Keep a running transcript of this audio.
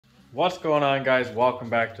What's going on, guys? Welcome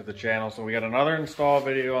back to the channel. So we got another install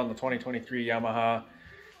video on the 2023 Yamaha.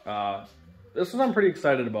 This one I'm pretty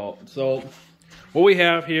excited about. So what we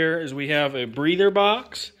have here is we have a breather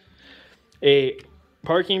box, a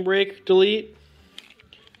parking brake delete,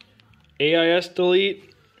 AIS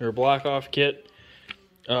delete or block off kit,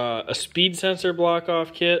 a speed sensor block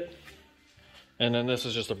off kit, and then this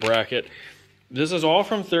is just a bracket. This is all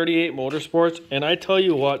from 38 Motorsports, and I tell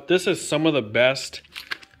you what, this is some of the best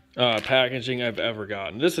packaging I've ever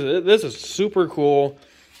gotten. This is super cool.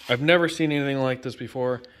 I've never seen anything like this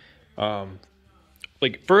before.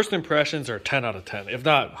 Like, first impressions are 10 out of 10, if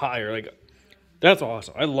not higher. Like, that's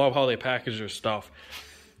awesome. I love how they package their stuff.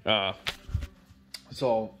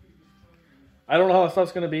 So I don't know how the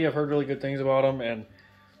stuff's gonna be. I've heard really good things about them, and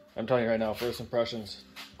I'm telling you right now, first impressions,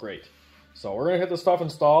 great. So we're gonna get this stuff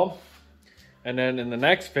installed, and then in the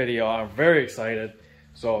next video, I'm very excited.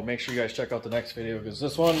 So make sure you guys check out the next video, because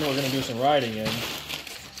this one we're going to do some riding in.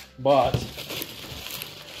 But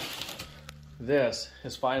this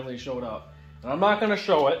has finally showed up. And I'm not going to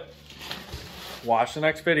show it. Watch the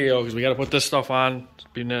next video, because we got to put this stuff on,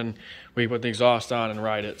 and then we put the exhaust on and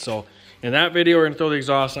ride it. So in that video, we're going to throw the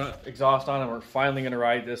exhaust on, and we're finally going to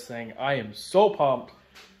ride this thing. I am so pumped.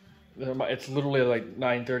 It's literally like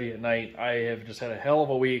 9:30 at night. I have just had a hell of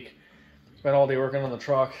a week. Spent all day working on the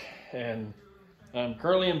truck, and I'm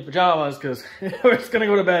currently in pajamas because we're just going to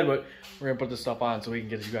go to bed, but we're going to put this stuff on so we can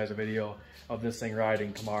get you guys a video of this thing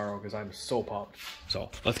riding tomorrow, because I'm so pumped.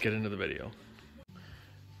 So let's get into the video.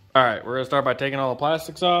 All right, we're going to start by taking all the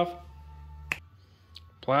plastics off.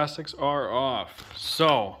 Plastics are off.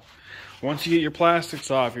 So once you get your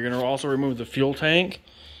plastics off, you're going to also remove the fuel tank,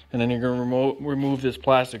 and then you're going to remove this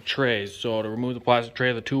plastic tray. So to remove the plastic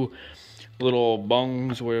tray, the two little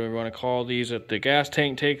bungs, whatever you want to call these, that the gas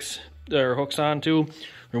tank takes or hooks onto,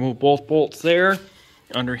 remove both bolts there.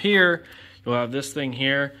 Under here, you'll have this thing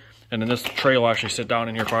here, and then this tray will actually sit down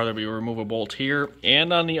in here farther, but you'll remove a bolt here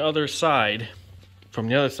and on the other side. From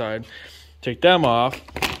the other side, take them off,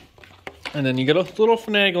 and then you get a little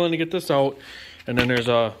finagling to get this out, and then there's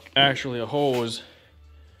actually a hose,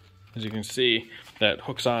 as you can see, that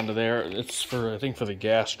hooks onto there. It's for, I think, for the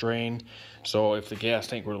gas drain. So if the gas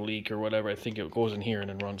tank were to leak or whatever, I think it goes in here and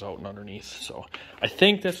then runs out and underneath. So I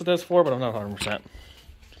think that's what that's for, but I'm not 100%.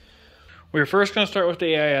 We're first going to start with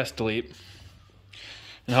the AIS delete.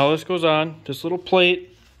 And how this goes on, this little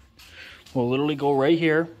plate will literally go right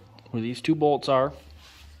here where these two bolts are.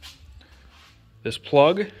 This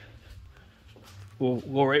plug will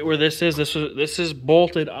go right where this is. This is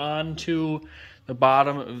bolted onto the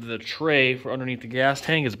bottom of the tray for underneath the gas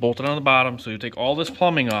tank. It's bolted on the bottom, so you take all this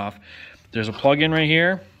plumbing off. There's a plug-in right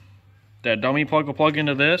here. That dummy plug will plug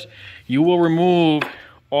into this. You will remove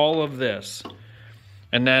all of this.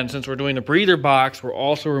 And then since we're doing the breather box, we're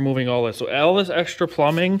also removing all this. So all this extra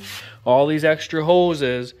plumbing, all these extra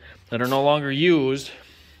hoses that are no longer used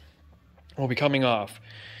will be coming off.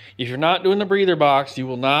 If you're not doing the breather box, you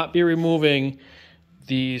will not be removing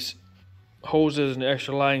these hoses and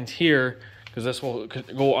extra lines here, because this will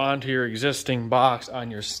go onto your existing box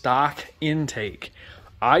on your stock intake.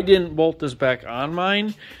 I didn't bolt this back on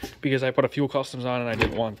mine because I put a fuel customs on and I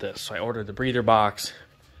didn't want this. So I ordered the breather box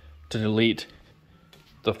to delete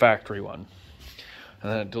the factory one.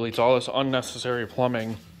 And then it deletes all this unnecessary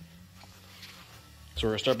plumbing. So we're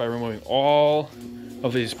going to start by removing all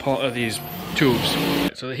of these tubes.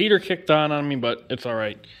 So the heater kicked on me, but it's all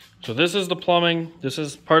right. So this is the plumbing. This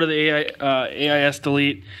is part of the AIS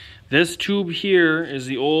delete. This tube here is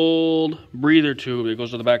the old breather tube that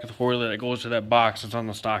goes to the back of the four-wheeler that goes to that box that's on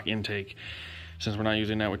the stock intake. Since we're not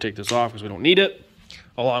using that, we take this off because we don't need it.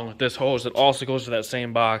 Along with this hose that also goes to that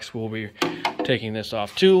same box, we'll be taking this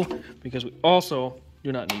off too, because we also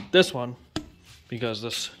do not need this one, because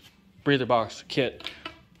this breather box kit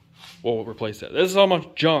will replace that. This is how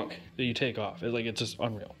much junk that you take off. It's just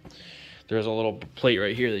unreal. There's a little plate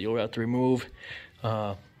right here that you'll have to remove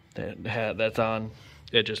that's on.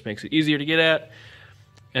 It just makes it easier to get at.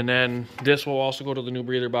 And then this will also go to the new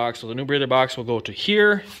breather box. So the new breather box will go to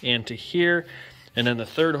here and to here. And then the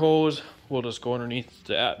third hose will just go underneath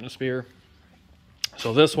the atmosphere.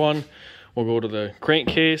 So this one will go to the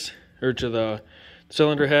crankcase, or to the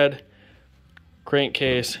cylinder head,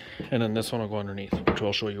 crankcase, and then this one will go underneath, which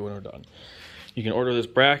I'll show you when we're done. You can order this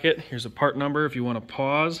bracket. Here's a part number if you want to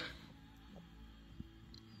pause.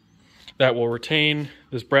 That will retain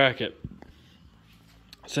this bracket.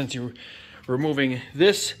 Since you're removing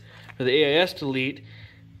this for the AIS delete,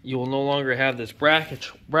 you will no longer have this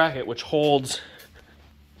bracket which holds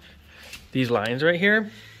these lines right here.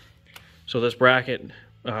 So this bracket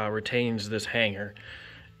retains this hanger.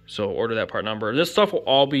 So order that part number. This stuff will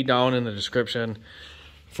all be down in the description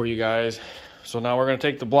for you guys. So now we're going to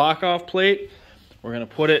take the block off plate. We're going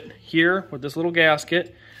to put it here with this little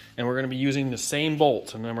gasket, and we're going to be using the same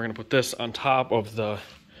bolts. And then we're going to put this on top of the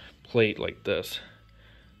plate like this,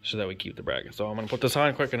 so that we keep the bracket. So I'm going to put this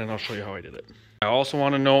on quick, and then I'll show you how I did it. I also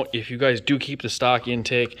want to note, if you guys do keep the stock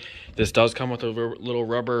intake, this does come with a little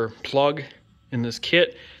rubber plug in this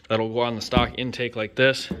kit that'll go on the stock intake like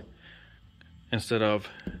this, instead of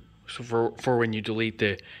for when you delete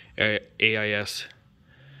the AIS,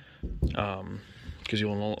 because you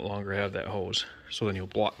will no longer have that hose. So then you'll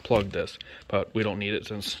plug this, but we don't need it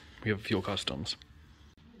since we have fuel customs.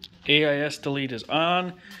 AIS delete is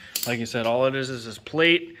on. Like I said, all it is this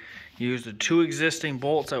plate. You use the 2 existing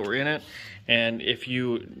bolts that were in it, and if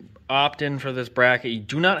you opt in for this bracket, you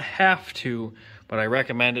do not have to, but I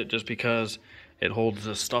recommend it just because it holds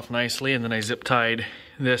the stuff nicely. And then I zip tied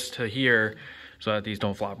this to here so that these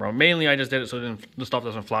don't flop around. Mainly I just did it so then the stuff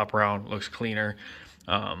doesn't flop around, it looks cleaner,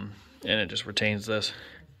 and it just retains this.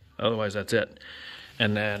 Otherwise that's it.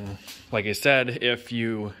 And then, like I said, if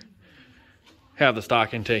you have the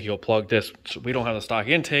stock intake, you'll plug this. So we don't have the stock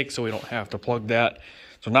intake, so we don't have to plug that.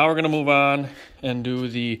 So now we're going to move on and do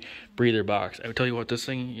the breather box. I will tell you what, this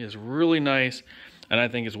thing is really nice, and I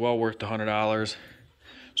think it's well worth the $100.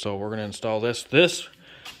 So we're going to install this. This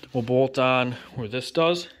will bolt on where this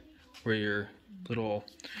does, where your little,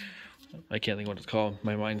 I can't think what it's called.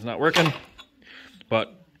 My mind's not working. But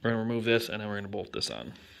we're going to remove this, and then we're going to bolt this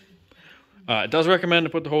on. It does recommend to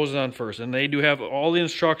put the hoses on first, and they do have all the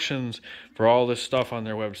instructions for all this stuff on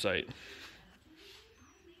their website.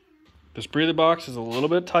 This breather box is a little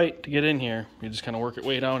bit tight to get in here. You just kind of work it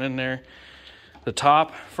way down in there. The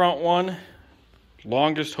top front one,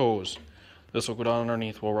 longest hose. This will go down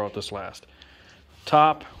underneath. We'll route this last.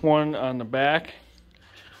 Top one on the back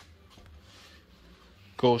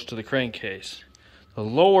goes to the crankcase. The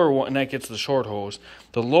lower one, and that gets the short hose.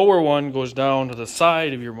 The lower one goes down to the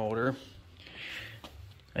side of your motor.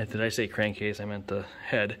 Did I say crankcase? I meant the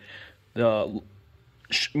head. The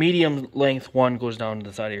medium length one goes down to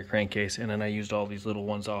the side of your crankcase, and then I used all these little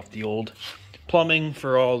ones off the old plumbing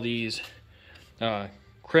for all these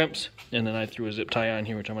crimps, and then I threw a zip tie on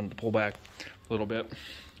here, which I'm going to pull back a little bit.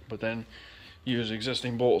 But then you use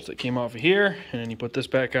existing bolts that came off of here, and then you put this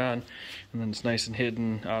back on, and then it's nice and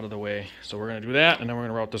hidden out of the way. So we're going to do that, and then we're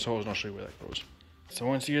going to route this hose, and I'll show you where that goes. So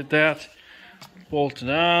once you get that bolted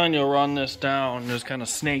on, you'll run this down, just kind of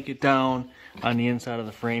snake it down on the inside of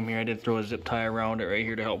the frame here. I did throw a zip tie around it right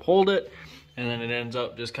here to help hold it, and then it ends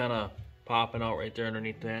up just kind of popping out right there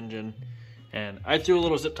underneath the engine. And I threw a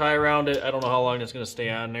little zip tie around it. I don't know how long it's going to stay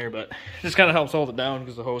on there, but it just kind of helps hold it down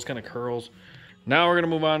because the hose kind of curls. Now we're going to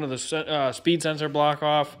move on to the speed sensor block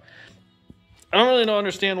off. I don't really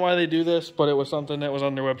understand why they do this, but it was something that was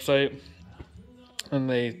on their website, and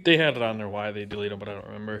they had it on there why they deleted it, but I don't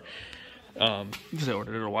remember. Because I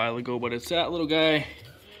ordered it a while ago, but it's that little guy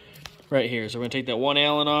right here. So we're going to take that 1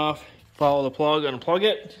 Allen off, follow the plug, unplug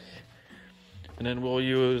it, and then we'll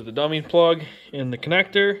use the dummy plug in the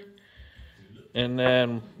connector, and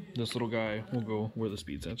then this little guy will go where the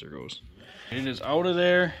speed sensor goes. It is out of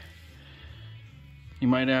there. You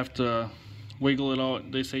might have to wiggle it out.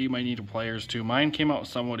 They say you might need pliers too. Mine came out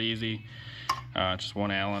somewhat easy, just 1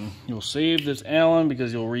 Allen. You'll save this Allen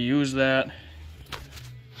because you'll reuse that.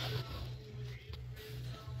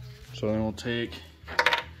 So then we'll take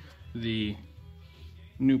the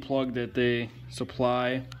new plug that they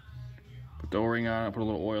supply, put the O-ring on it, put a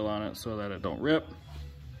little oil on it so that it don't rip.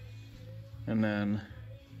 And then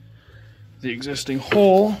the existing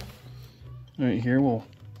hole right here, we'll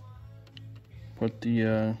put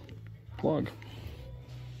the plug.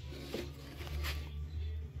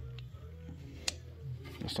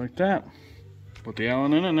 Just like that. Put the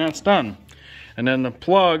Allen in and that's done. And then the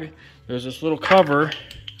plug, there's this little cover.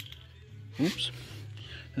 Oops.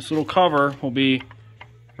 This little cover will be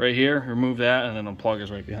right here. Remove that, and then the plug is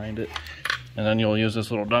right behind it. And then you'll use this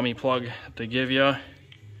little dummy plug that they give you.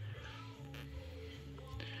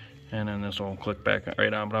 And then this will click back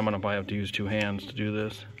right on, but I'm going to probably have to use 2 hands to do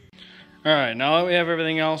this. Alright, now that we have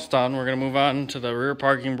everything else done, we're going to move on to the rear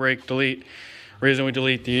parking brake delete. The reason we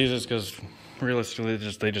delete these is because realistically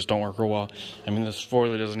they just don't work real well. I mean, this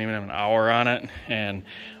 4-wheeler doesn't even have an hour on it, and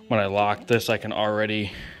when I lock this I can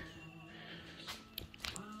already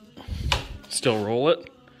still roll it.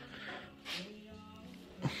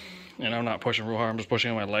 And I'm not pushing real hard, I'm just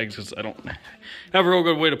pushing on my legs because I don't have a real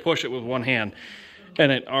good way to push it with one hand.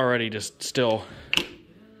 And it already just still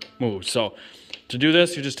moves. So to do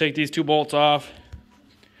this, you just take these 2 bolts off,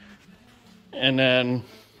 and then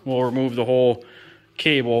we'll remove the whole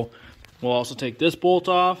cable. We'll also take this bolt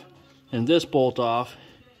off and this bolt off.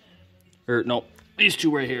 Or no, these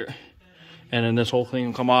two right here. And then this whole thing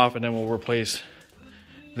will come off, and then we'll replace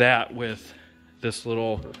that with this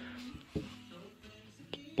little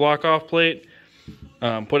block off plate.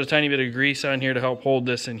 Put a tiny bit of grease on here to help hold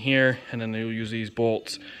this in here, and then you'll use these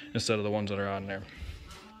bolts instead of the ones that are on there.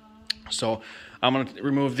 So I'm going to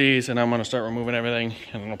remove these, and I'm going to start removing everything,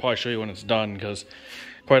 and I'll probably show you when it's done, because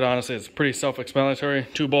quite honestly it's pretty self-explanatory.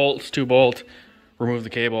 2 bolts, 2 bolt, remove the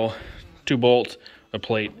cable, 2 bolts, a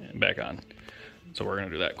plate, and back on. So we're going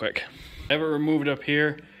to do that quick. I have it removed up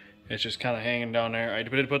here. It's just kind of hanging down there. I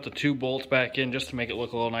did put the 2 bolts back in just to make it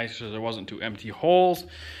look a little nicer so there wasn't 2 empty holes.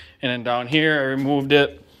 And then down here, I removed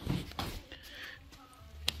it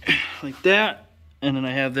like that. And then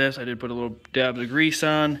I have this. I did put a little dab of grease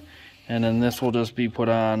on. And then this will just be put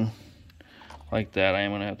on like that. I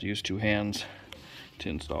am going to have to use 2 hands to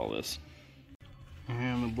install this.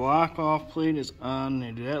 And the block off plate is on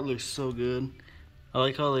there. Dude, that looks so good. I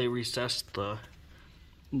like how they recessed the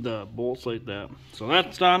bolts like that. So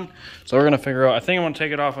that's done. So we're going to figure out, I think I'm going to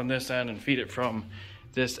take it off on this end and feed it from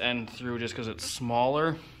this end through just because it's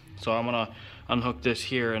smaller. So I'm going to unhook this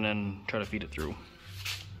here and then try to feed it through.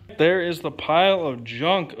 There is the pile of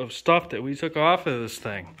junk of stuff that we took off of this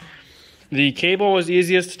thing. The cable was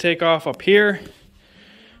easiest to take off up here.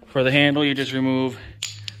 For the handle, you just remove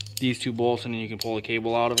these 2 bolts and then you can pull the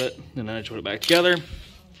cable out of it. And then I just put it back together.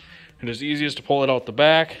 It is easiest to pull it out the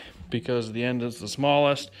back because the end is the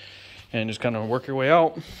smallest, and just kind of work your way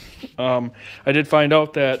out. I did find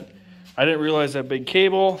out that I didn't realize that big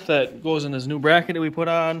cable that goes in this new bracket that we put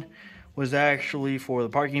on was actually for the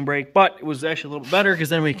parking brake, but it was actually a little better because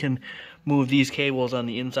then we can move these cables on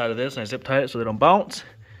the inside of this, and I zip tie it so they don't bounce,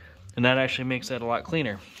 and that actually makes that a lot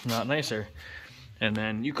cleaner, a lot nicer. And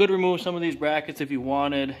then you could remove some of these brackets if you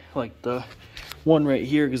wanted, like the one right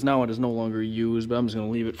here, because now it is no longer used, but I'm just going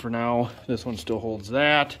to leave it for now. This one still holds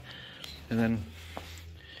that, and then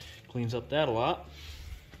cleans up that a lot.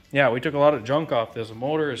 Yeah, we took a lot of junk off this. The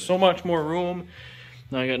motor is so much more room.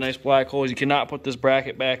 Now I got nice black holes. You cannot put this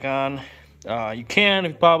bracket back on. You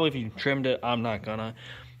can probably if you trimmed it. I'm not gonna.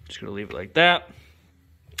 Just gonna leave it like that.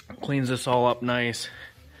 Cleans this all up nice,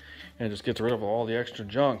 and it just gets rid of all the extra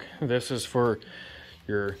junk. This is for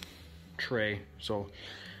your tray, so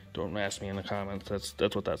don't ask me in the comments.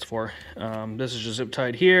 That's what that's for. This is just zip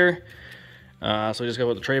tied here. So I just gotta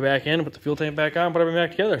put the tray back in, put the fuel tank back on, put everything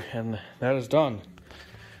back together, and that is done.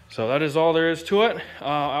 So that is all there is to it.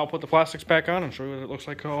 I'll put the plastics back on and show you what it looks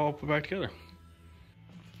like all put back together.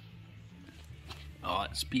 Oh,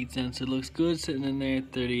 that speed sensor looks good sitting in there.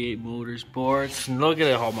 38 Motorsports. And look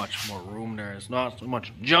at how much more room there is. Not so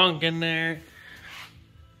much junk in there.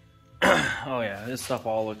 Oh yeah, this stuff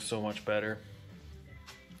all looks so much better.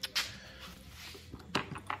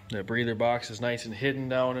 The breather box is nice and hidden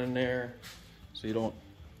down in there, so you don't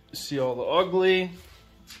see all the ugly.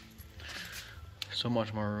 So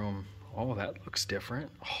much more room. Oh, that looks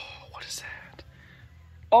different. Oh, what is that?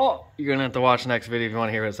 Oh, you're gonna have to watch the next video if you want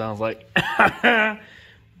to hear what it sounds like. The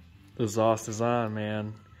exhaust is on,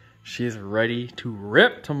 man. She's ready to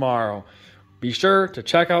rip tomorrow. Be sure to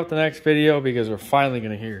check out the next video because we're finally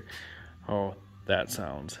gonna hear how that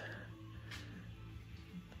sounds.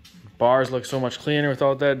 Bars look so much cleaner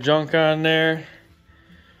without that junk on there.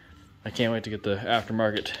 I can't wait to get the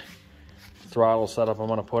aftermarket throttle setup I'm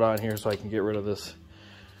gonna put on here so I can get rid of this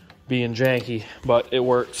being janky, but it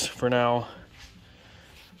works for now.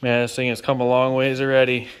 Man, this thing has come a long ways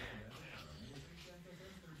already.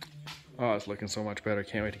 Oh, it's looking so much better.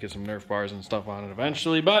 Can't wait to get some Nerf bars and stuff on it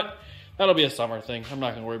eventually, but that'll be a summer thing. I'm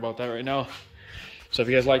not gonna worry about that right now. So if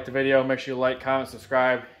you guys liked the video, make sure you like, comment,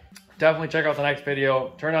 subscribe. Definitely check out the next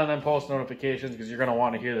video. Turn on them post notifications because you're gonna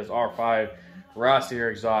want to hear this R5 raw sear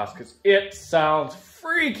exhaust because it sounds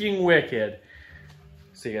freaking wicked.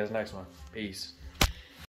 See you guys next one. Peace.